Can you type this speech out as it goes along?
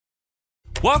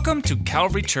Welcome to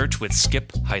Calvary Church with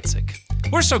Skip Heitzig.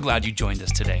 We're so glad you joined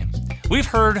us today. We've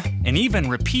heard and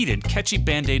even repeated catchy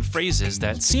Band-Aid phrases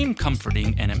that seem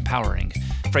comforting and empowering.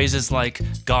 Phrases like,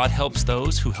 God helps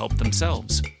those who help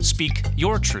themselves, speak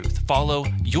your truth, follow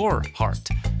your heart.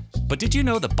 But did you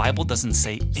know the Bible doesn't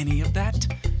say any of that?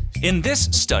 In this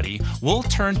study, we'll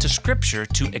turn to Scripture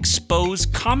to expose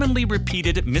commonly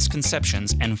repeated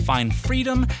misconceptions and find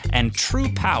freedom and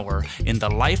true power in the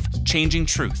life-changing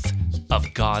truth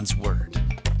of God's Word.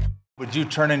 Would you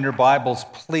turn in your Bibles,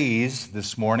 please,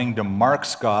 this morning to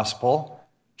Mark's Gospel,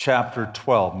 chapter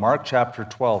 12. Mark chapter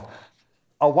 12.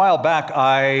 A while back,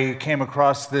 I came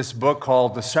across this book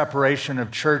called The Separation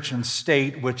of Church and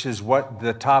State, which is what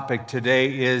the topic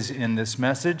today is in this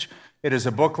message. It is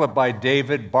a booklet by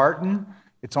David Barton.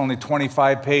 It's only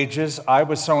 25 pages. I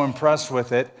was so impressed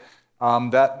with it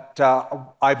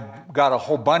that I've got a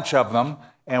whole bunch of them,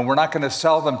 and we're not going to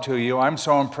sell them to you. I'm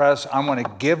so impressed, I'm going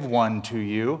to give one to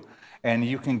you, and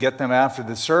you can get them after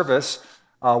the service.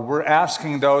 We're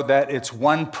asking, though, that it's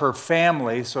one per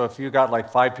family. So if you got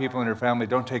like 5 people in your family,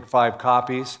 don't take 5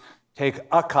 copies. Take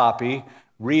a copy,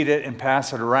 read it, and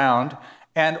pass it around.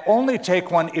 And only take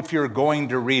one if you're going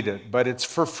to read it. But it's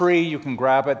for free. You can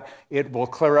grab it. It will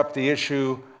clear up the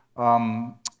issue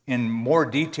in more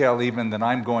detail even than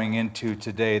I'm going into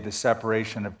today, the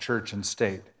separation of church and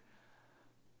state.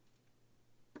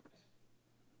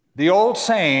 The old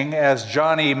saying, as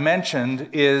Johnny mentioned,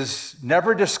 is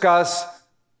never discuss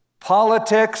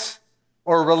politics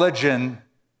or religion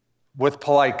with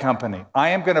polite company. I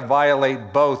am going to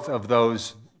violate both of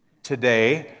those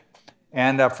today,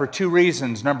 and for 2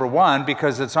 reasons. Number one,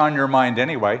 because it's on your mind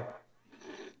anyway.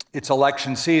 It's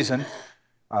election season.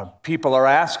 People are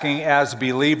asking, as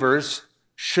believers,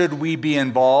 should we be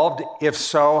involved? If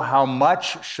so, how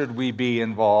much should we be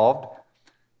involved?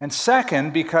 And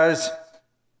second, because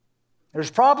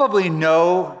there's probably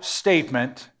no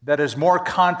statement that is more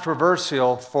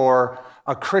controversial for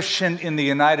a Christian in the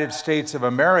United States of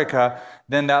America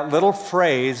than that little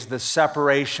phrase, the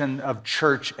separation of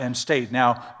church and state.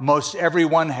 Now, most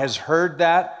everyone has heard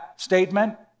that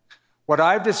statement. What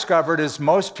I've discovered is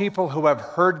most people who have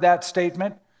heard that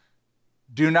statement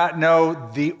do not know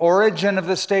the origin of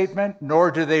the statement,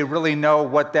 nor do they really know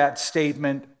what that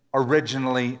statement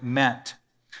originally meant.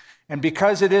 And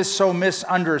because it is so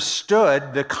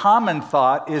misunderstood, the common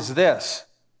thought is this,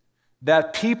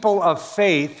 that people of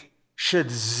faith should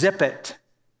zip it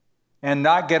and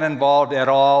not get involved at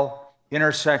all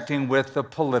intersecting with the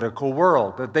political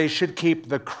world, that they should keep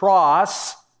the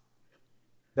cross,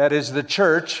 that is the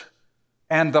church,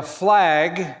 and the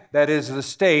flag, that is the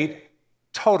state,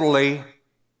 totally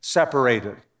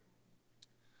separated.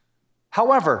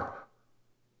 However,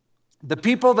 the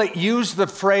people that use the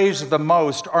phrase the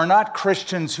most are not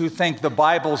Christians who think the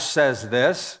Bible says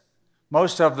this.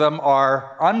 Most of them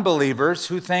are unbelievers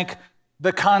who think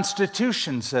the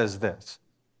Constitution says this.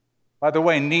 By the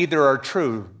way, neither are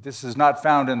true. This is not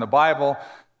found in the Bible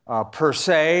per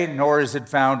se, nor is it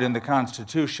found in the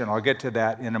Constitution. I'll get to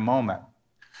that in a moment.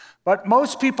 But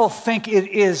most people think it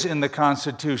is in the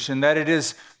Constitution, that it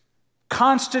is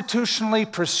constitutionally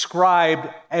prescribed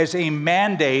as a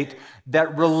mandate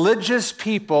that religious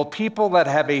people, people that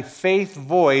have a faith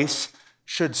voice,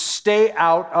 should stay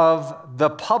out of the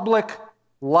public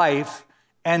life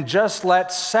and just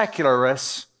let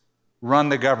secularists run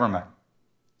the government.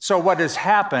 So what has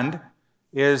happened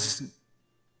is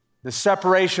the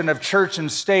separation of church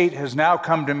and state has now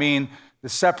come to mean the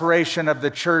separation of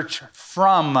the church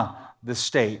from the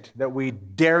state, that we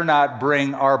dare not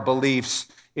bring our beliefs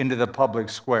into the public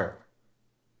square.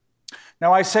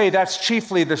 Now, I say that's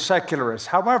chiefly the secularists.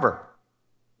 However,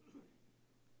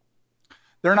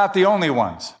 they're not the only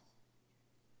ones.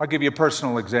 I'll give you a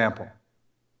personal example.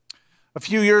 A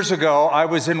few years ago, I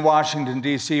was in Washington,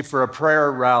 D.C. for a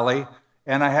prayer rally,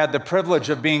 and I had the privilege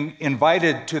of being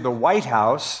invited to the White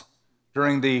House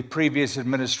during the previous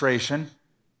administration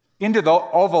into the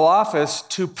Oval Office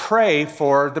to pray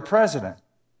for the president.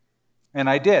 And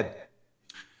I did.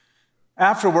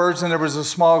 Afterwards, and there was a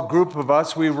small group of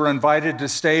us, we were invited to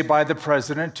stay by the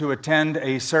president to attend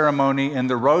a ceremony in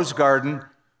the Rose Garden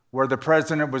where the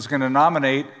president was going to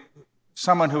nominate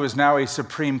someone who is now a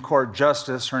Supreme Court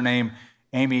justice, her name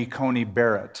Amy Coney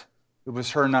Barrett. It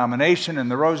was her nomination in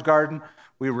the Rose Garden.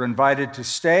 We were invited to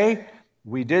stay.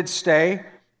 We did stay,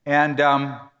 and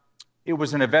it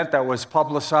was an event that was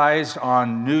publicized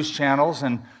on news channels,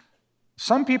 and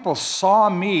some people saw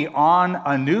me on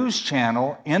a news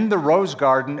channel in the Rose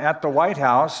Garden at the White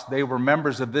House. They were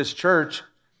members of this church,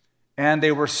 and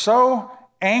they were so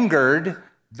angered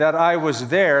that I was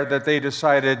there that they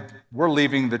decided, we're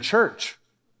leaving the church.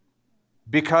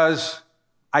 because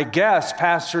I guess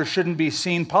pastors shouldn't be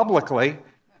seen publicly,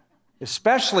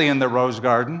 especially in the Rose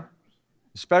Garden,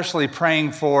 especially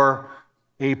praying for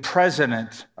a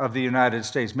president of the United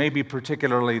States, maybe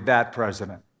particularly that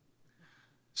president.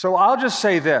 So I'll just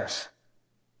say this.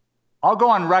 I'll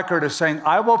go on record as saying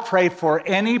I will pray for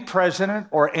any president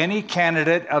or any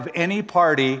candidate of any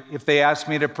party if they ask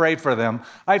me to pray for them.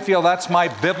 I feel that's my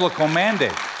biblical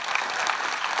mandate.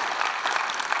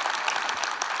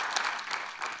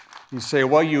 You say,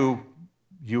 well,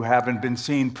 you haven't been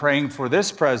seen praying for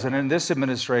this president, this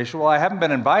administration. Well, I haven't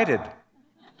been invited.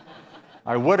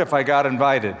 I would if I got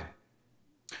invited.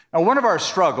 Now, one of our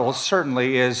struggles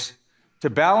certainly is to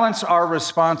balance our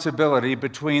responsibility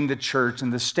between the church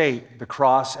and the state, the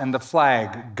cross and the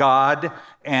flag, God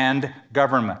and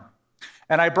government.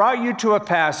 And I brought you to a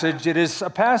passage. It is a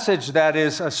passage that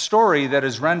is a story that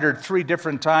is rendered 3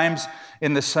 different times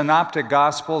in the Synoptic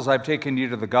Gospels. I've taken you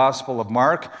to the Gospel of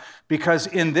Mark because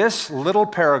in this little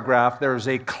paragraph, there is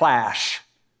a clash.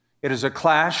 It is a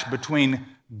clash between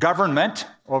government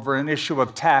over an issue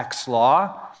of tax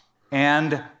law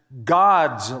and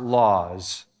God's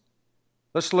laws.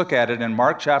 Let's look at it in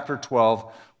Mark chapter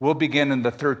 12. We'll begin in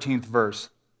the 13th verse.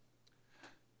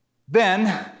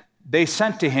 Then they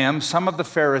sent to him some of the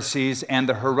Pharisees and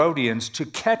the Herodians to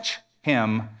catch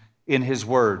him in his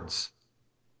words.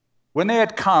 When they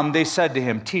had come, they said to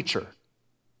him, "Teacher,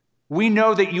 we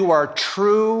know that you are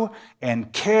true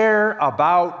and care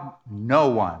about no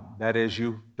one." That is,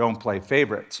 you don't play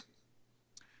favorites.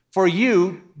 "For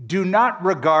you do not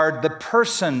regard the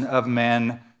person of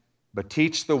men, but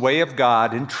teach the way of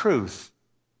God in truth.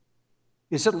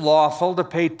 Is it lawful to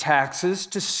pay taxes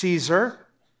to Caesar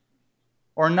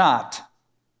or not?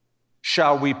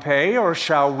 Shall we pay or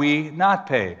shall we not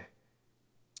pay?"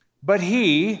 But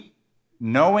he,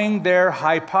 knowing their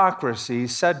hypocrisy,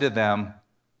 said to them,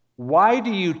 "Why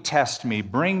do you test me?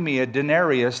 Bring me a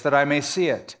denarius that I may see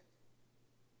it."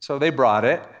 So they brought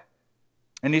it,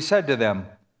 and he said to them,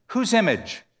 "Whose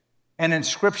image and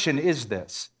inscription is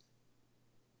this?"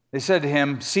 They said to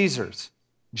him, "Caesar's."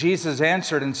 Jesus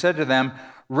answered and said to them,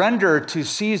 "Render to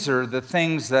Caesar the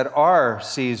things that are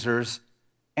Caesar's,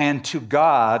 and to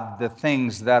God the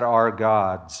things that are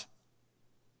God's."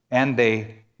 And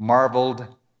they marveled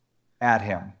at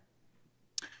him.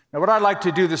 Now, what I'd like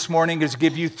to do this morning is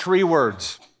give you 3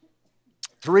 words.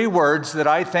 3 words that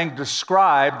I think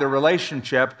describe the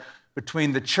relationship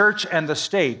between the church and the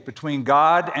state, between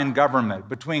God and government,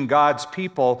 between God's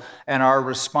people and our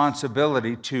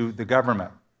responsibility to the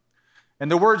government.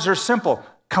 And the words are simple: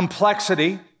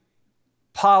 complexity,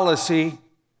 policy,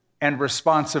 and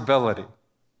responsibility.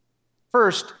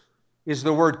 First is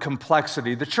the word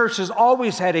complexity. The church has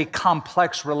always had a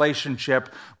complex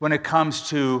relationship when it comes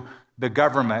to the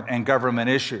government and government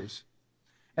issues.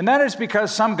 And that is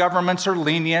because some governments are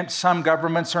lenient, some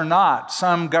governments are not.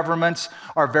 Some governments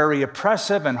are very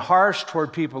oppressive and harsh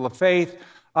toward people of faith.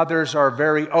 Others are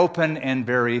very open and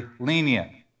very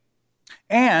lenient.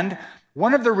 And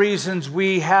one of the reasons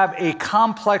we have a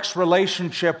complex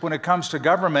relationship when it comes to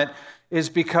government is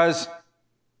because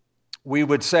we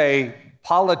would say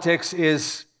politics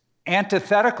is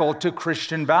antithetical to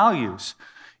Christian values.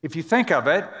 If you think of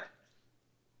it,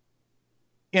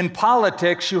 in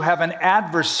politics, you have an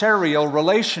adversarial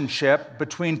relationship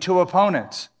between 2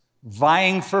 opponents,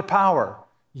 vying for power,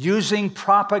 using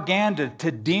propaganda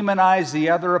to demonize the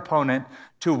other opponent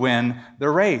to win the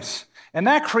race. And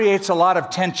that creates a lot of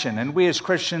tension. And we as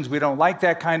Christians, we don't like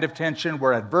that kind of tension.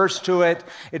 We're adverse to it.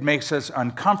 It makes us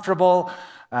uncomfortable.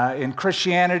 In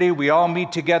Christianity, we all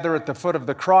meet together at the foot of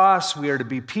the cross. We are to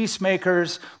be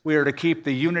peacemakers. We are to keep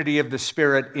the unity of the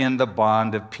Spirit in the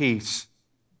bond of peace.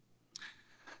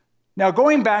 Now,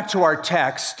 going back to our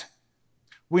text,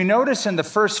 we notice in the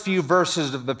first few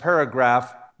verses of the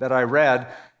paragraph that I read,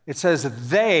 it says,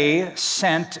 "They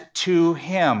sent to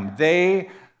him."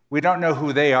 They, we don't know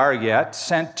who they are yet,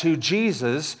 sent to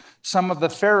Jesus some of the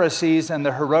Pharisees and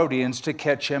the Herodians to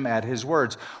catch him at his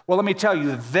words. Well, let me tell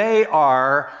you, they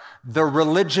are the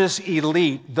religious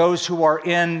elite, those who are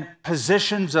in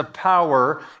positions of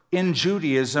power in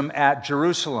Judaism at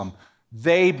Jerusalem.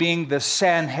 They being the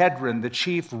Sanhedrin, the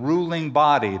chief ruling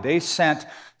body. They sent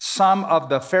some of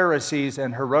the Pharisees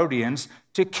and Herodians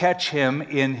to catch him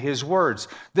in his words.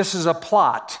 This is a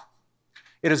plot.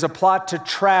 It is a plot to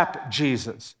trap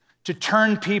Jesus, to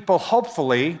turn people,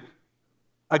 hopefully,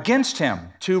 against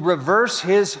him, to reverse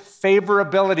his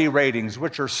favorability ratings,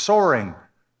 which are soaring.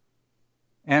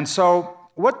 And so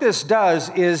what this does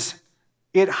is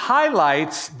it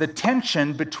highlights the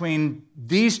tension between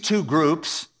these 2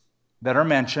 groups that are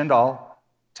mentioned. I'll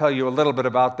tell you a little bit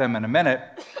about them in a minute.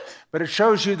 But it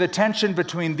shows you the tension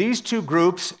between these two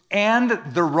groups and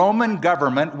the Roman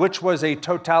government, which was a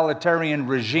totalitarian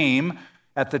regime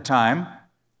at the time,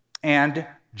 and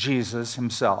Jesus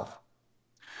himself.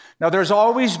 Now, there's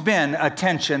always been a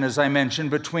tension, as I mentioned,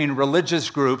 between religious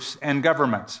groups and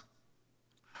governments.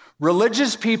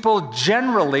 Religious people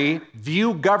generally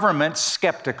view government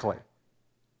skeptically.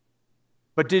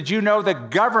 But did you know that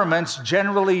governments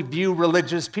generally view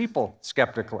religious people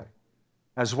skeptically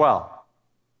as well?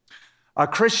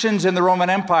 Christians in the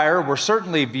Roman Empire were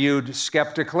certainly viewed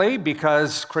skeptically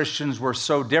because Christians were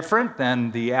so different than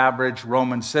the average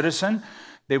Roman citizen.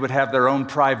 They would have their own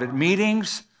private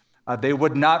meetings. They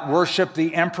would not worship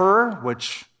the emperor,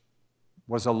 which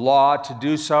was a law to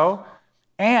do so.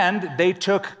 And they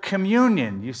took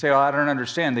communion. You say, oh, I don't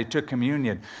understand. They took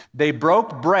communion. They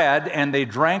broke bread and they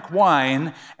drank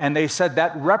wine, and they said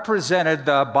that represented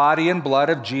the body and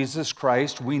blood of Jesus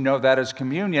Christ. We know that as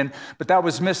communion, but that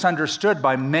was misunderstood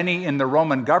by many in the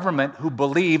Roman government who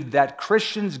believed that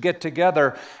Christians get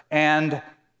together and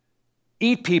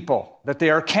eat people, that they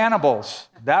are cannibals.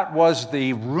 That was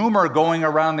the rumor going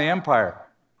around the empire.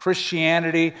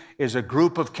 Christianity is a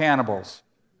group of cannibals.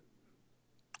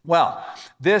 Well,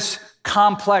 this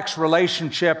complex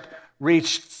relationship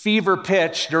reached fever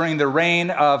pitch during the reign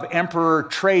of Emperor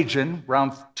Trajan,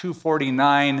 around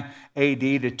 249 AD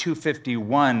to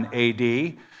 251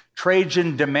 AD.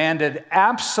 Trajan demanded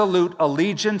absolute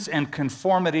allegiance and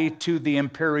conformity to the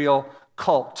imperial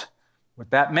cult.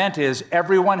 What that meant is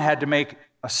everyone had to make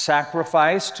a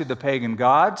sacrifice to the pagan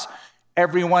gods.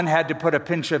 Everyone had to put a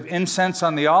pinch of incense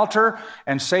on the altar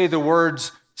and say the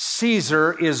words,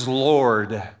 "Caesar is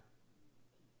Lord."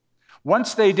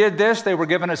 Once they did this, they were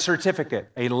given a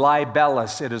certificate, a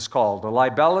libellus it is called. A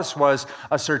libellus was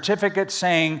a certificate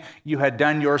saying you had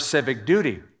done your civic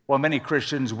duty. Well, many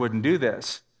Christians wouldn't do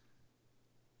this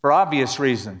for obvious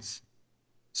reasons.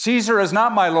 Caesar is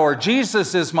not my Lord,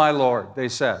 Jesus is my Lord, they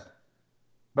said.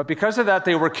 But because of that,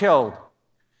 they were killed.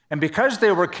 And because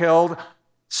they were killed,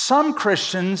 some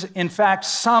Christians, in fact,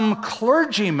 some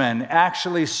clergymen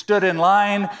actually stood in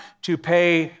line to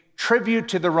pay tribute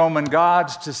to the Roman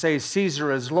gods, to say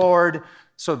Caesar is Lord,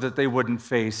 so that they wouldn't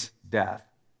face death.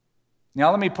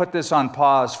 Now, let me put this on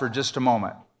pause for just a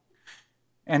moment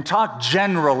and talk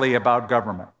generally about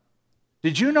government.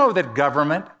 Did you know that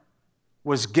government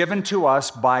was given to us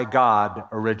by God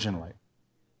originally?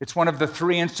 It's one of the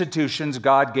three institutions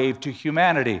God gave to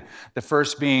humanity. The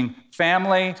first being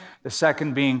family, the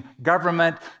second being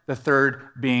government, the third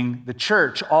being the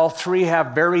church. All three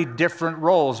have very different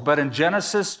roles. But in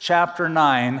Genesis chapter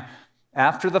 9,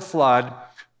 after the flood,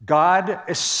 God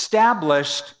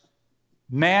established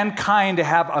mankind to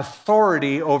have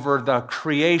authority over the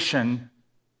creation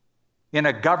in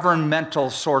a governmental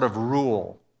sort of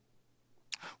rule.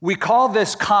 We call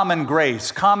this common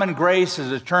grace. Common grace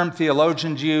is a term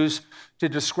theologians use to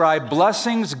describe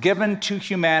blessings given to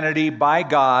humanity by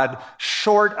God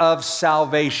short of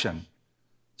salvation.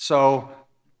 So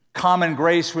common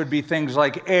grace would be things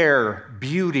like air,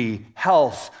 beauty,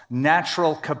 health,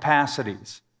 natural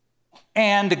capacities,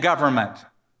 and government.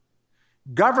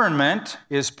 Government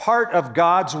is part of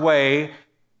God's way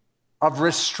of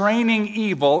restraining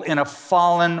evil in a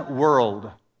fallen world.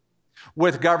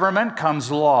 With government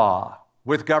comes law.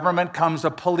 With government comes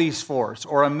a police force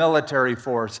or a military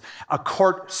force, a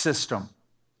court system.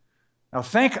 Now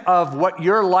think of what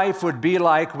your life would be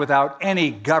like without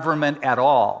any government at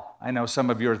all. I know some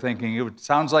of you are thinking, it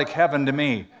sounds like heaven to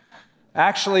me.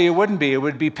 Actually, it wouldn't be. It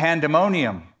would be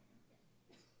pandemonium.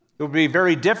 It would be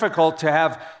very difficult to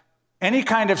have any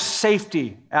kind of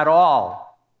safety at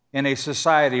all in a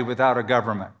society without a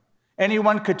government.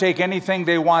 Anyone could take anything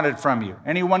they wanted from you.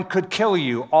 Anyone could kill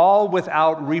you, all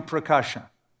without repercussion.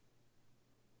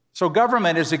 So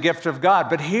government is a gift of God.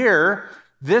 But here,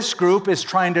 this group is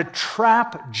trying to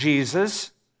trap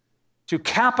Jesus to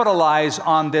capitalize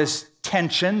on this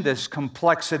tension, this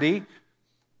complexity.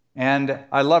 And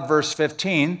I love verse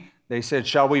 15. They said,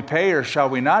 shall we pay or shall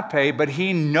we not pay? But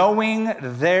he, knowing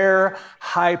their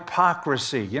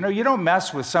hypocrisy. You know, you don't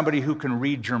mess with somebody who can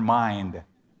read your mind,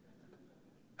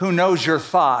 who knows your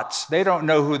thoughts. They don't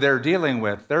know who they're dealing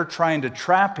with. They're trying to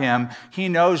trap him. He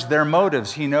knows their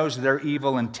motives. He knows their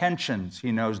evil intentions.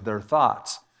 He knows their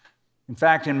thoughts. In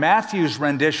fact, in Matthew's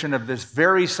rendition of this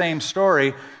very same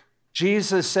story,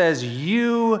 Jesus says,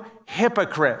 you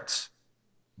hypocrites.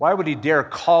 Why would he dare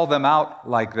call them out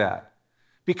like that?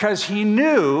 Because he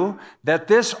knew that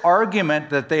this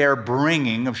argument that they are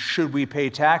bringing of should we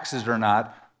pay taxes or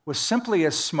not was simply a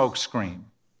smokescreen.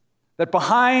 That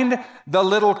behind the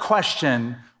little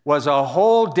question was a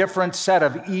whole different set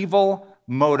of evil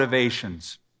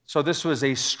motivations. So this was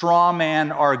a straw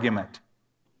man argument.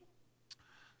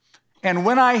 And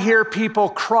when I hear people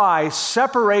cry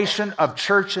separation of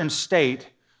church and state,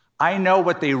 I know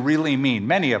what they really mean,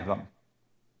 many of them.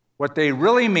 What they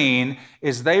really mean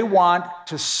is they want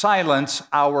to silence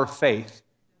our faith.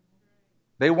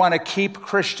 They want to keep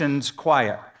Christians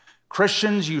quiet.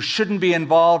 Christians, you shouldn't be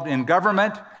involved in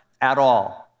government at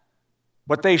all.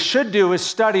 What they should do is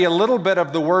study a little bit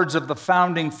of the words of the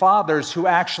founding fathers who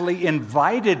actually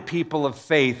invited people of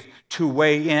faith to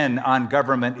weigh in on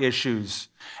government issues.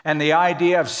 And the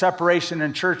idea of separation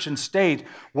in church and state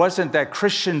wasn't that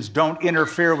Christians don't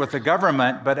interfere with the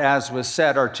government, but as was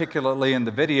said articulately in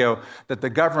the video, that the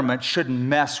government shouldn't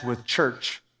mess with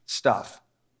church stuff.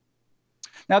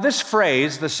 Now, this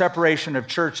phrase, the separation of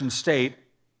church and state,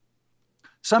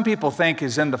 some people think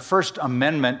is in the First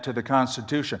Amendment to the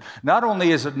Constitution. Not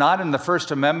only is it not in the First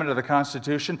Amendment of the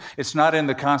Constitution, it's not in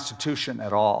the Constitution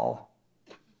at all.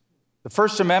 The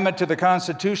First Amendment to the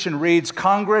Constitution reads,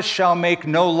 "Congress shall make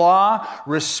no law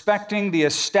respecting the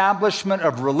establishment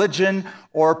of religion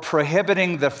or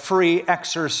prohibiting the free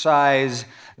exercise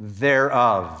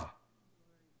thereof."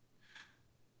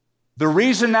 The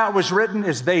reason that was written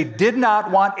is they did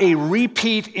not want a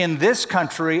repeat in this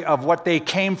country of what they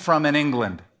came from in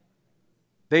England.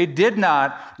 They did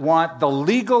not want the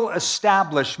legal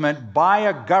establishment by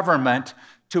a government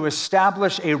to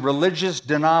establish a religious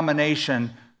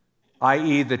denomination,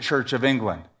 i.e. the Church of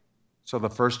England. So the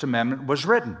First Amendment was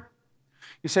written.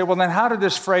 You say, well, then how did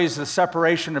this phrase, the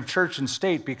separation of church and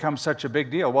state, become such a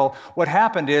big deal? Well, what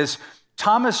happened is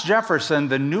Thomas Jefferson,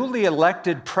 the newly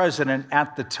elected president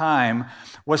at the time,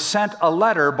 was sent a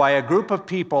letter by a group of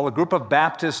people, a group of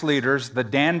Baptist leaders, the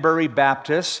Danbury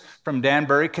Baptists from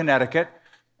Danbury, Connecticut,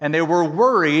 and they were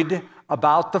worried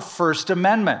about the First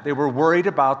Amendment. They were worried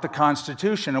about the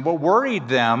Constitution. And what worried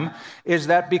them is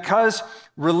that because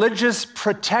religious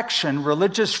protection,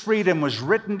 religious freedom was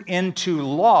written into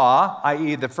law,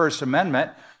 i.e. the First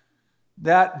Amendment,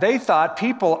 that they thought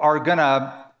people are going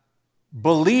to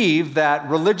believe that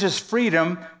religious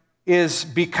freedom is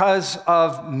because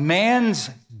of man's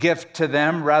gift to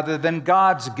them rather than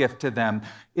God's gift to them.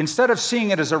 Instead of seeing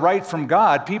it as a right from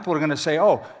God, people are going to say,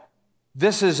 oh,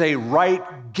 this is a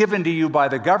right given to you by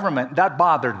the government. That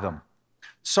bothered them.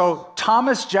 So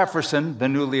Thomas Jefferson, the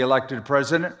newly elected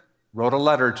president, wrote a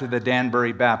letter to the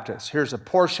Danbury Baptists. Here's a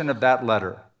portion of that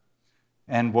letter,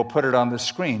 and we'll put it on the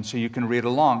screen so you can read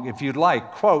along if you'd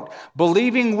like. Quote,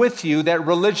 "Believing with you that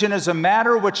religion is a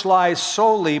matter which lies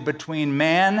solely between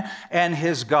man and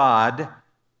his God,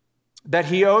 that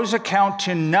he owes account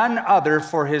to none other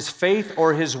for his faith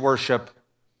or his worship,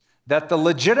 that the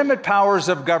legitimate powers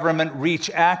of government reach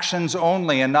actions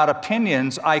only and not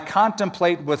opinions, I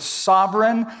contemplate with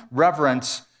sovereign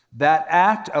reverence that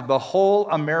act of the whole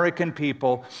American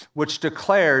people which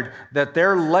declared that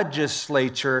their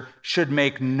legislature should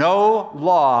make no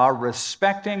law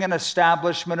respecting an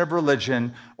establishment of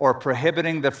religion or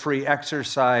prohibiting the free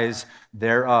exercise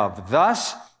thereof,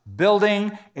 thus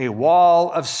building a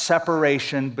wall of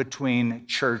separation between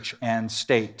church and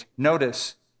state."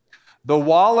 Notice, the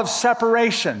wall of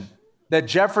separation that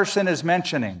Jefferson is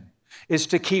mentioning is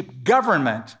to keep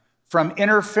government from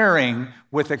interfering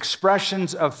with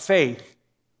expressions of faith.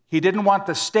 He didn't want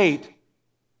the state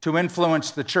to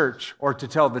influence the church or to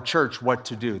tell the church what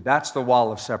to do. That's the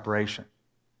wall of separation.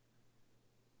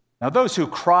 Now, those who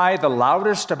cry the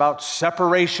loudest about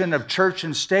separation of church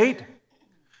and state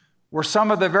were some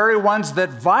of the very ones that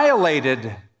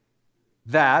violated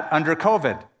that under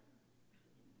COVID,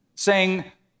 saying,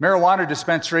 marijuana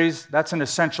dispensaries, that's an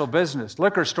essential business.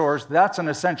 Liquor stores, that's an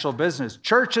essential business.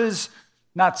 Churches,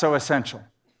 not so essential.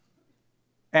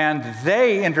 And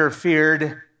they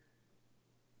interfered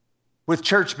with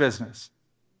church business,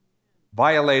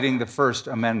 violating the First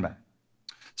Amendment.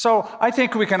 So I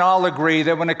think we can all agree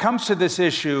that when it comes to this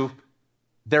issue,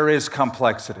 there is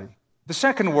complexity. The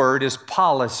second word is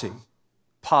policy.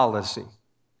 Policy.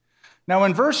 Now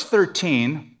in verse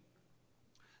 13,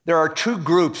 there are two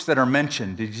groups that are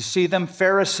mentioned. Did you see them?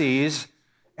 Pharisees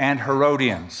and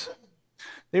Herodians.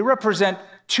 They represent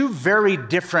two very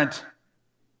different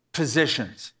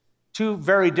positions, two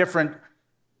very different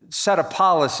set of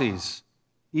policies,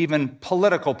 even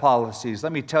political policies.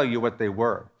 Let me tell you what they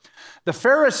were. The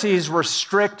Pharisees were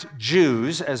strict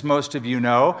Jews, as most of you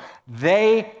know.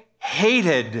 They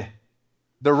hated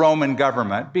the Roman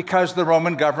government because the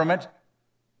Roman government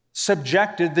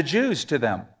subjected the Jews to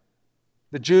them.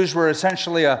 The Jews were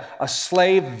essentially a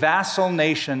slave vassal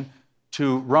nation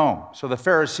to Rome. So the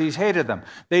Pharisees hated them.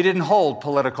 They didn't hold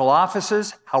political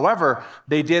offices. However,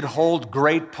 they did hold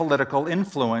great political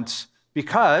influence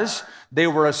because they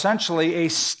were essentially a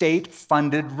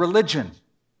state-funded religion,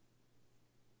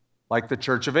 like the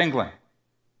Church of England.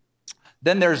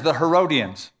 Then there's the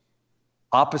Herodians,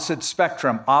 opposite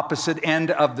spectrum, opposite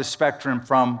end of the spectrum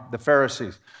from the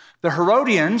Pharisees. The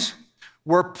Herodians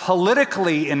were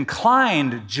politically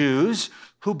inclined Jews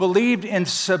who believed in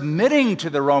submitting to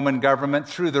the Roman government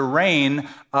through the reign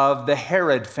of the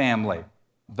Herod family,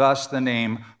 thus the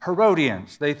name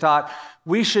Herodians. They thought,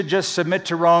 we should just submit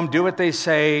to Rome, do what they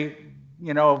say,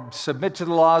 submit to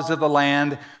the laws of the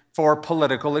land for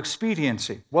political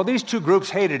expediency. Well, these two groups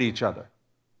hated each other.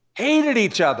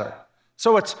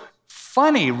 So it's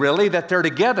funny, really, that they're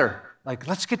together. Like,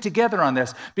 let's get together on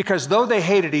this. Because though they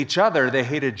hated each other, they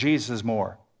hated Jesus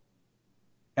more.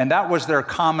 And that was their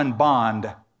common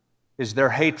bond, is their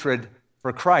hatred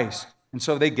for Christ. And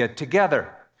so they get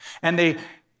together. And they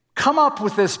come up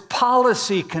with this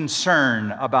policy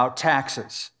concern about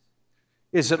taxes.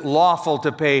 Is it lawful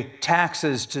to pay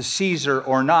taxes to Caesar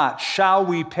or not? Shall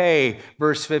we pay,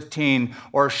 verse 15,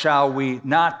 or shall we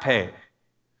not pay?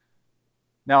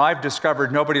 Now, I've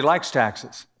discovered nobody likes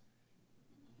taxes.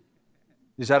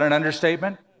 Is that an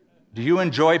understatement? Do you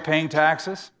enjoy paying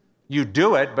taxes? You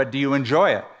do it, but do you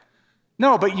enjoy it?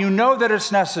 No, but you know that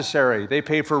it's necessary. They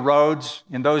pay for roads.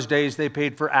 In those days, they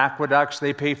paid for aqueducts.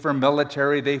 They pay for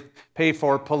military. They pay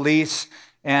for police.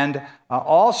 And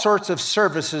all sorts of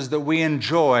services that we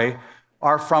enjoy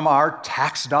are from our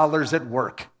tax dollars at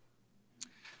work.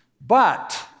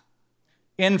 But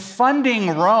in funding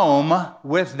Rome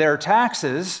with their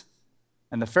taxes,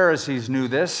 and the Pharisees knew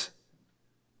this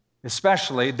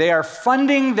especially, they are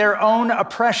funding their own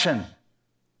oppression.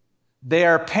 They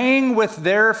are paying with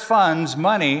their funds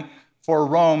money for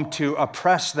Rome to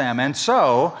oppress them. And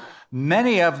so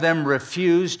many of them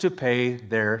refused to pay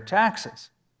their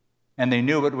taxes. And they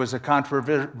knew it was a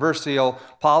controversial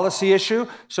policy issue,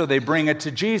 so they bring it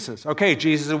to Jesus. Okay,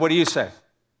 Jesus, what do you say?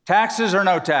 Taxes or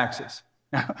no taxes?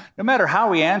 No matter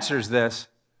how he answers this,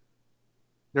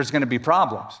 there's going to be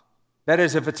problems. That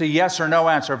is, if it's a yes or no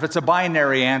answer, if it's a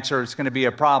binary answer, it's going to be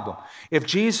a problem. If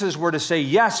Jesus were to say,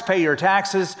 yes, pay your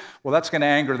taxes, well, that's going to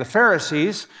anger the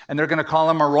Pharisees, and they're going to call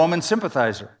him a Roman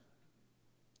sympathizer.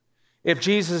 If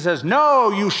Jesus says, no,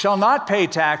 you shall not pay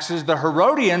taxes, the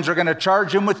Herodians are going to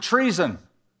charge him with treason.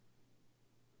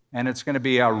 And it's going to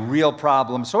be a real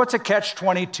problem. So it's a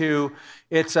catch-22.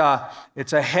 It's a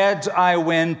heads I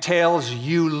win, tails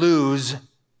you lose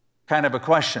kind of a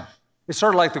question. It's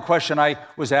sort of like the question I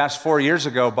was asked 4 years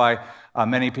ago by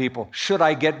many people. Should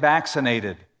I get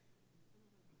vaccinated?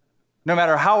 No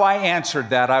matter how I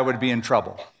answered that, I would be in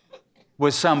trouble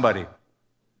with somebody.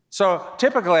 So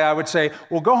typically I would say,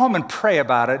 well, go home and pray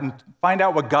about it and find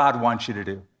out what God wants you to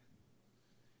do.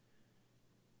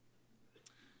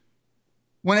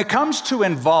 When it comes to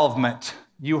involvement,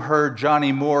 you heard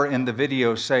Johnny Moore in the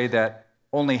video say that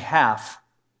only half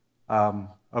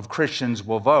of Christians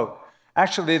will vote.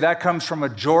 Actually, that comes from a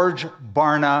George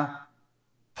Barna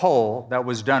poll that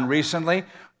was done recently.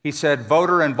 He said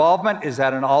voter involvement is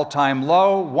at an all-time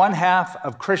low. 1/2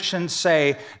 of Christians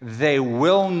say they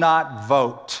will not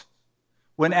vote.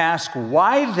 When asked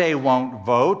why they won't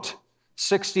vote,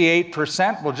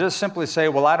 68% will just simply say,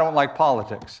 well, I don't like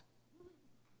politics.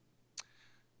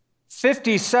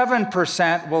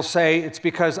 57% will say it's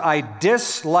because I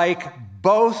dislike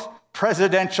both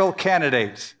presidential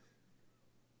candidates.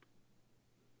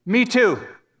 Me too.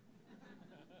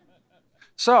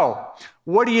 So,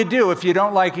 what do you do if you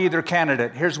don't like either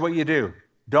candidate? Here's what you do.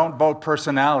 Don't vote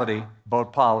personality,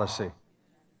 vote policy.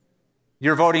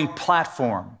 You're voting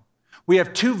platform. We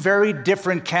have two very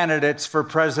different candidates for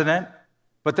president,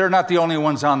 but they're not the only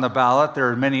ones on the ballot. There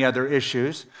are many other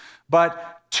issues.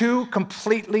 But two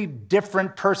completely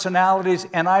different personalities,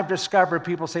 and I've discovered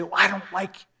people say, well, I don't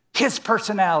like his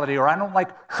personality, or I don't like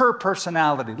her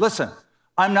personality. Listen,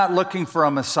 I'm not looking for a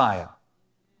Messiah.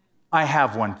 I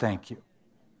have one, thank you.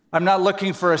 I'm not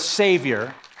looking for a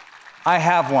savior. I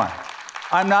have one.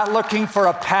 I'm not looking for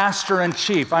a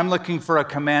pastor-in-chief. I'm looking for a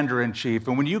commander-in-chief.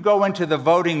 And when you go into the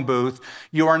voting booth,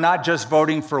 you are not just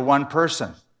voting for one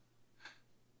person.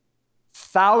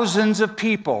 Thousands of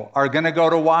people are going to go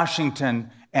to Washington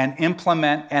and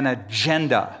implement an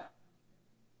agenda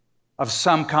of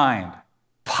some kind,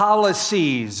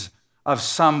 policies of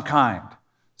some kind.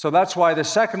 So that's why the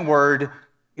second word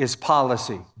is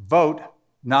policy. Vote,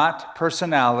 not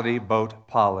personality, vote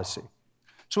policy.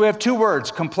 So we have two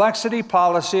words, complexity,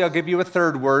 policy. I'll give you a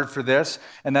third word for this,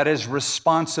 and that is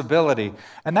responsibility.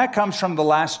 And that comes from the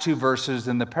last two verses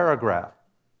in the paragraph.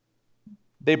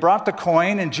 They brought the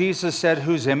coin, and Jesus said,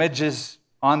 whose image is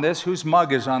on this? Whose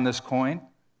mug is on this coin?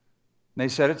 And they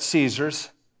said, it's Caesar's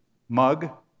mug.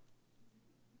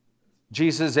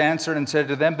 Jesus answered and said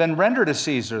to them, then render to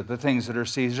Caesar the things that are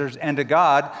Caesar's, and to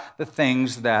God the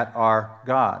things that are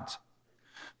God's.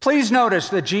 Please notice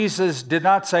that Jesus did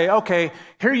not say, okay,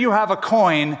 here you have a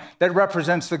coin that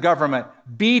represents the government.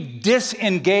 Be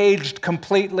disengaged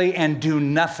completely and do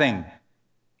nothing.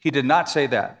 He did not say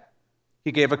that.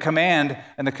 He gave a command,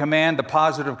 and the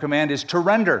positive command is to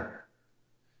render.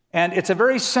 And it's a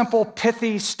very simple,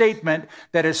 pithy statement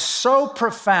that is so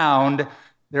profound,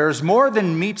 there's more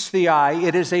than meets the eye.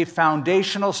 It is a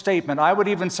foundational statement. I would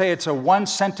even say it's a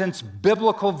one-sentence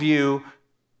biblical view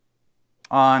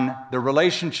on the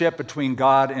relationship between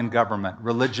God and government,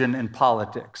 religion and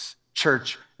politics,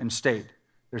 church and state.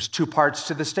 There's two parts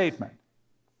to the statement.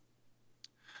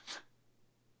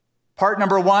 Part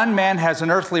number one, man has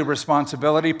an earthly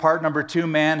responsibility. Part number two,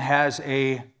 man has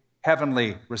a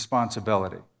heavenly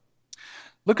responsibility.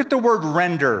 Look at the word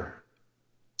render.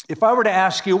 If I were to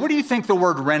ask you, what do you think the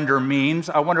word render means?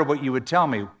 I wonder what you would tell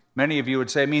me. Many of you would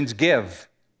say it means give.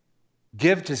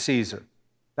 Give to Caesar.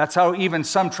 That's how even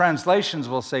some translations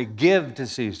will say, give to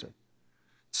Caesar.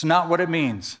 It's not what it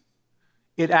means.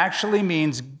 It actually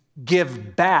means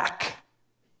give back.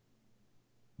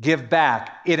 Give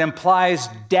back. It implies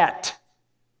debt,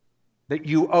 that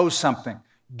you owe something.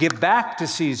 Give back to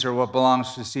Caesar what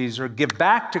belongs to Caesar. Give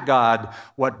back to God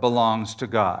what belongs to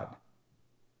God.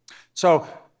 So,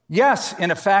 yes,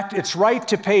 in effect, it's right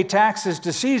to pay taxes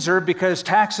to Caesar because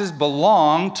taxes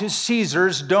belong to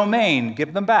Caesar's domain.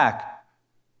 Give them back.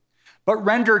 But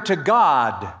render to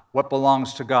God what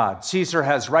belongs to God. Caesar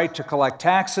has right to collect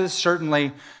taxes,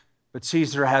 certainly, but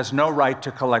Caesar has no right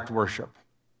to collect worship.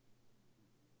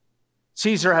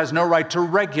 Caesar has no right to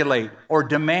regulate or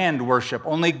demand worship.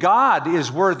 Only God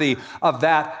is worthy of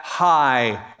that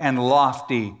high and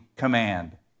lofty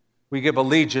command. We give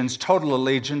allegiance, total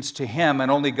allegiance to him,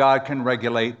 and only God can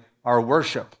regulate our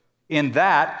worship. In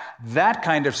that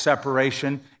kind of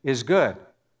separation is good.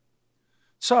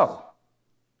 So,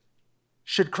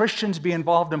 should Christians be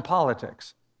involved in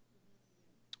politics?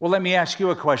 Well, let me ask you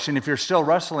a question if you're still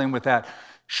wrestling with that.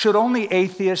 Should only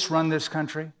atheists run this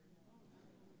country?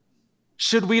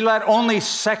 Should we let only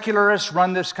secularists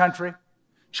run this country?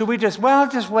 Should we just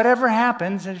whatever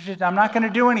happens, I'm not going to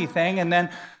do anything, and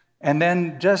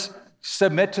then just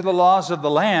submit to the laws of the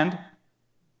land?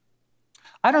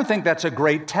 I don't think that's a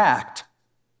great tact,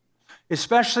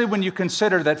 especially when you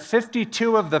consider that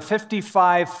 52 of the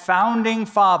 55 founding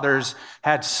fathers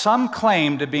had some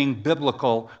claim to being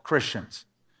biblical Christians.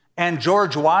 And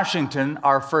George Washington,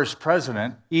 our first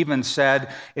president, even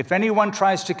said, if anyone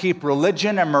tries to keep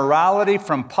religion and morality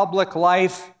from public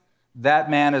life, that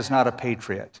man is not a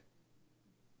patriot.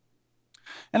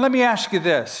 And let me ask you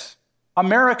this,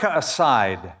 America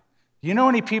aside, do you know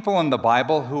any people in the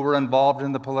Bible who were involved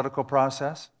in the political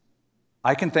process?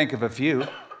 I can think of a few.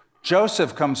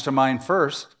 Joseph comes to mind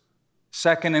first,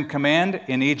 second in command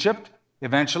in Egypt,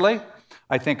 eventually.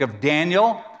 I think of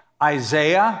Daniel,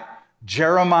 Isaiah,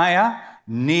 Jeremiah,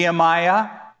 Nehemiah,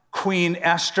 Queen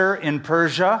Esther in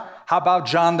Persia. How about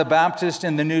John the Baptist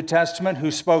in the New Testament who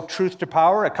spoke truth to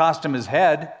power? It cost him his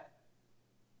head,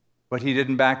 but he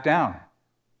didn't back down.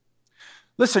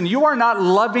 Listen, you are not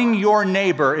loving your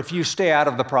neighbor if you stay out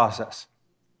of the process.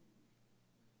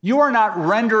 You are not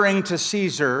rendering to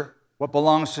Caesar what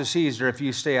belongs to Caesar if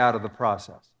you stay out of the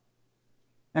process.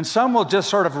 And some will just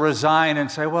sort of resign and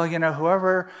say, well,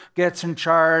 whoever gets in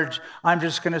charge, I'm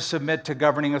just going to submit to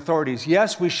governing authorities.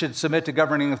 Yes, we should submit to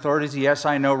governing authorities. Yes,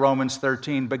 I know Romans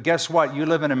 13. But guess what? You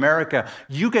live in America.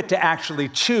 You get to actually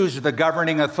choose the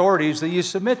governing authorities that you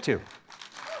submit to.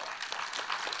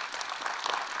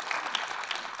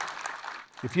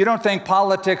 If you don't think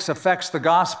politics affects the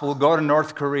gospel, go to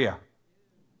North Korea.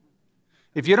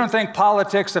 If you don't think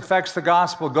politics affects the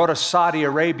gospel, go to Saudi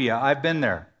Arabia. I've been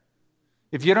there.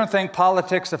 If you don't think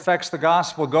politics affects the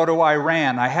gospel, go to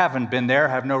Iran. I haven't been there,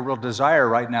 have no real desire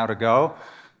right now to go.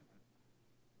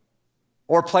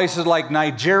 Or places like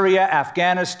Nigeria,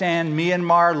 Afghanistan,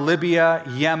 Myanmar, Libya,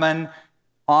 Yemen,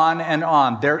 on and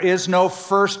on. There is no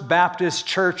First Baptist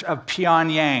Church of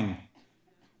Pyongyang.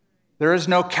 There is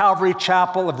no Calvary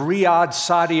Chapel of Riyadh,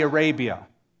 Saudi Arabia.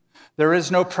 There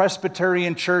is no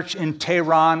Presbyterian church in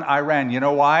Tehran, Iran. You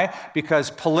know why?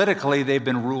 Because politically they've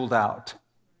been ruled out.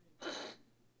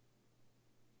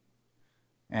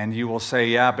 And you will say,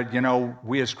 yeah, but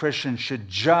we as Christians should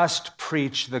just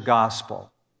preach the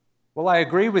gospel. Well, I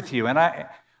agree with you, and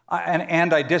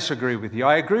I disagree with you.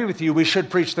 I agree with you, we should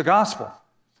preach the gospel.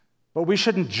 But we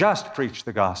shouldn't just preach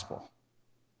the gospel.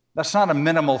 That's not a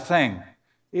minimal thing.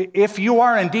 If you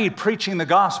are indeed preaching the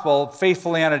gospel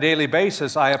faithfully on a daily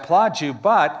basis, I applaud you,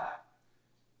 but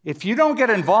If you don't get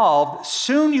involved,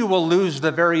 soon you will lose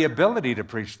the very ability to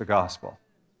preach the gospel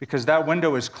because that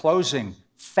window is closing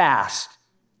fast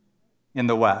in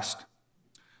the West.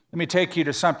 Let me take you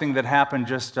to something that happened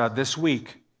just this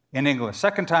week in England.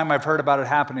 Second time I've heard about it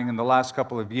happening in the last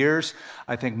couple of years.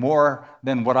 I think more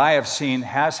than what I have seen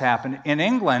has happened. In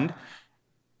England,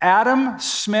 Adam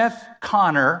Smith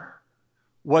Connor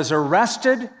was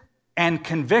arrested and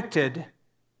convicted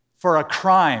for a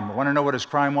crime. Want to know what his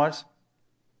crime was?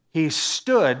 He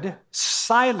stood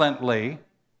silently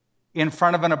in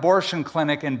front of an abortion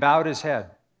clinic and bowed his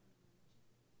head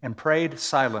and prayed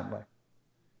silently.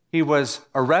 He was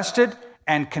arrested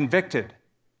and convicted.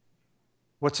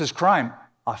 What's his crime?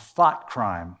 A thought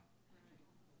crime.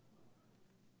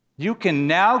 You can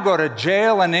now go to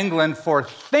jail in England for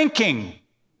thinking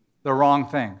the wrong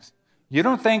things. You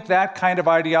don't think that kind of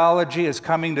ideology is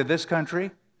coming to this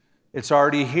country? It's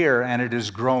already here and it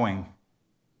is growing.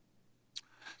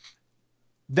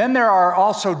 Then there are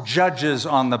also judges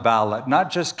on the ballot,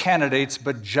 not just candidates,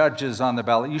 but judges on the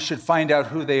ballot. You should find out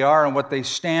who they are and what they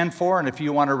stand for and if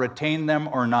you want to retain them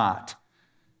or not.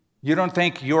 You don't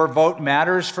think your vote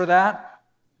matters for that?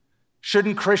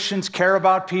 Shouldn't Christians care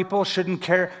about people? Shouldn't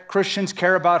Christians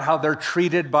care about how they're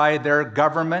treated by their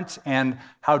government and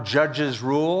how judges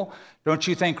rule? Don't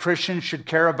you think Christians should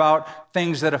care about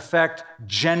things that affect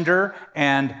gender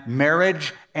and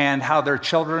marriage and how their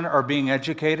children are being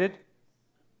educated?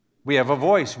 We have a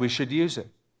voice. We should use it.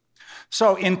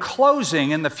 So in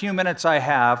closing, in the few minutes I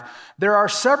have, there are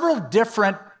several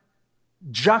different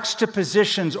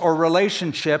juxtapositions or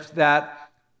relationships that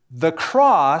the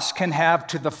cross can have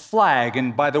to the flag.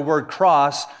 And by the word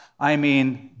cross, I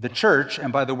mean the church,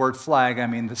 and by the word flag, I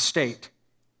mean the state.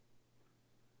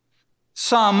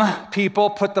 Some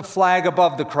people put the flag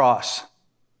above the cross.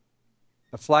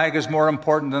 The flag is more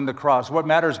important than the cross. What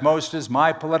matters most is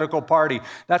my political party.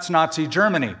 That's Nazi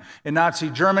Germany. In Nazi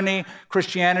Germany,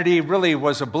 Christianity really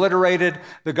was obliterated.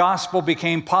 The gospel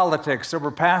became politics. There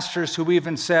were pastors who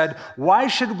even said, why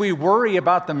should we worry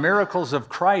about the miracles of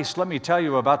Christ? Let me tell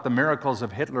you about the miracles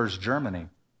of Hitler's Germany.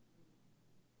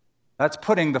 That's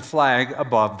putting the flag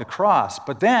above the cross.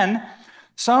 But then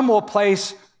some will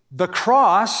place the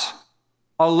cross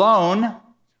alone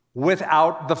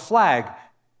without the flag.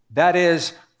 That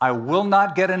is, I will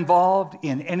not get involved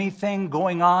in anything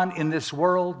going on in this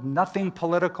world, nothing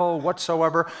political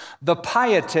whatsoever. The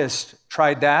pietists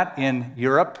tried that in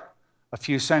Europe a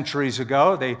few centuries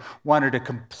ago. They wanted to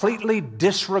completely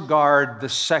disregard the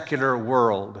secular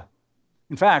world.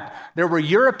 In fact, there were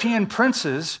European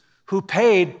princes who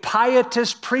paid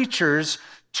pietist preachers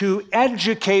to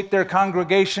educate their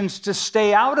congregations to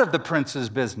stay out of the prince's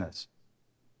business.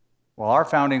 Well, our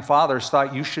founding fathers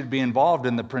thought you should be involved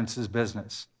in the prince's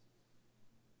business.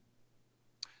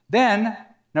 Then,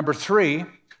 number 3,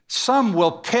 some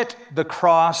will pit the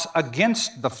cross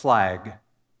against the flag.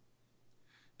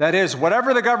 That is,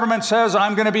 whatever the government says,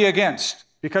 I'm going to be against,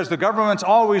 because the government's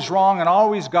always wrong and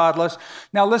always godless.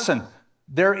 Now listen,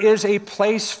 there is a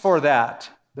place for that.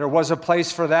 There was a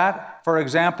place for that, for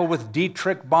example, with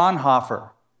Dietrich Bonhoeffer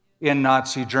in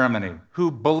Nazi Germany,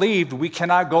 who believed we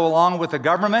cannot go along with the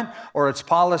government or its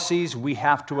policies, we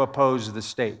have to oppose the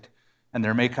state. And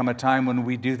there may come a time when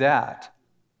we do that.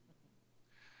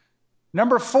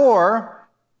 Number 4,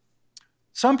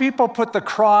 some people put the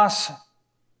cross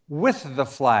with the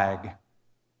flag.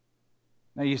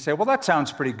 Now you say, well, that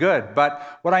sounds pretty good,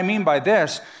 but what I mean by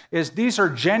this is these are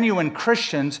genuine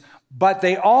Christians, but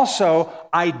they also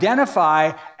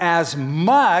identify as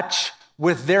much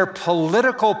with their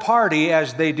political party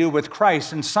as they do with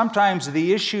Christ. And sometimes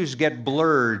the issues get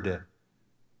blurred.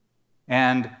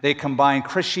 And they combine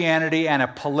Christianity and a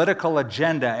political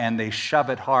agenda and they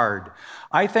shove it hard.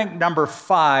 I think number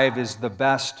 5 is the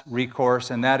best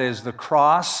recourse, and that is the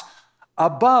cross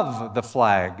above the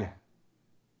flag.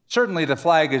 Certainly the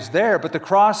flag is there, but the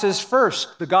cross is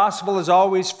first. The gospel is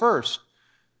always first.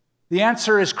 The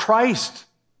answer is Christ,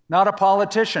 not a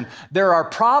politician. There are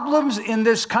problems in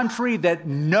this country that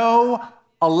no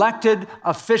elected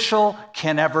official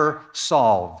can ever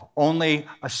solve. Only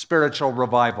a spiritual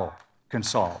revival can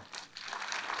solve.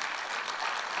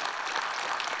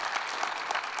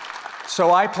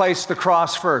 So I place the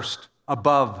cross first,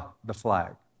 above the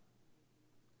flag.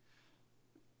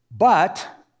 But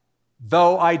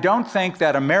though I don't think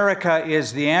that America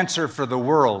is the answer for the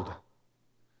world,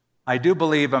 I do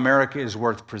believe America is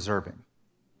worth preserving.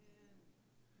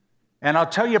 And I'll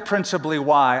tell you principally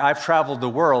why. I've traveled the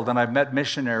world and I've met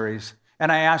missionaries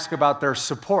and I ask about their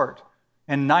support.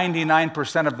 And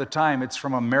 99% of the time it's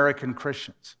from American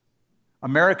Christians.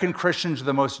 American Christians are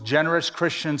the most generous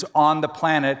Christians on the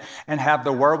planet and have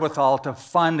the wherewithal to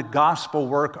fund gospel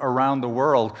work around the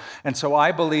world. And so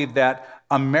I believe that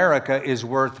America is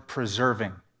worth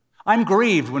preserving. I'm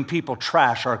grieved when people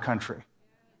trash our country.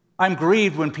 I'm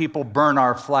grieved when people burn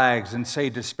our flags and say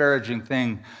disparaging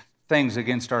things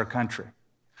against our country.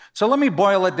 So let me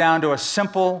boil it down to a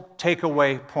simple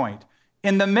takeaway point.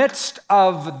 In the midst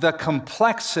of the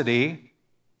complexity,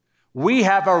 we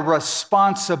have a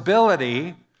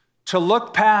responsibility to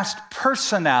look past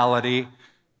personality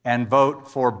and vote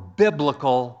for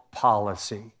biblical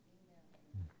policy.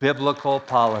 Biblical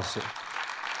policy.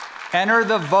 Enter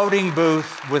the voting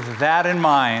booth with that in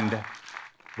mind.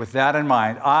 With that in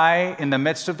mind, I, in the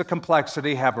midst of the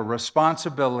complexity, have a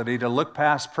responsibility to look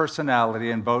past personality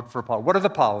and vote for policy. What are the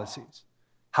policies?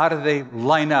 How do they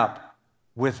line up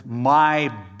with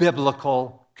my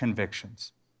biblical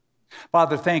convictions?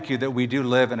 Father, thank you that we do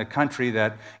live in a country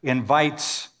that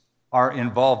invites our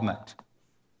involvement.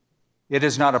 It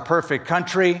is not a perfect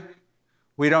country.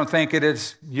 We don't think it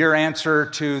is your answer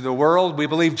to the world. We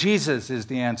believe Jesus is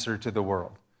the answer to the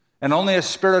world. And only a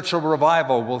spiritual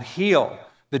revival will heal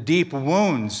the deep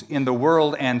wounds in the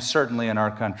world and certainly in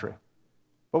our country.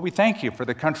 But we thank you for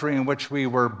the country in which we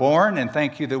were born, and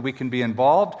thank you that we can be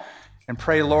involved. And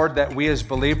pray, Lord, that we as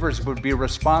believers would be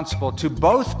responsible to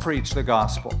both preach the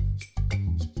gospel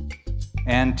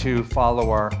and to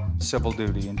follow our civil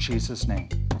duty. In Jesus' name,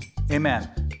 amen.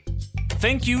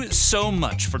 Thank you so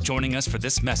much for joining us for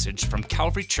this message from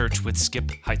Calvary Church with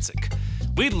Skip Heitzig.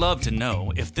 We'd love to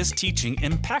know if this teaching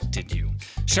impacted you.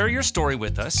 Share your story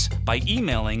with us by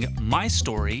emailing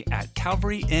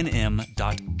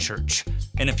mystory@calvarynm.church.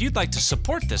 And if you'd like to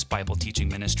support this Bible teaching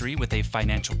ministry with a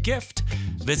financial gift,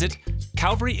 visit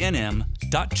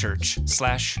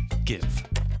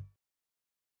calvarynm.church/give.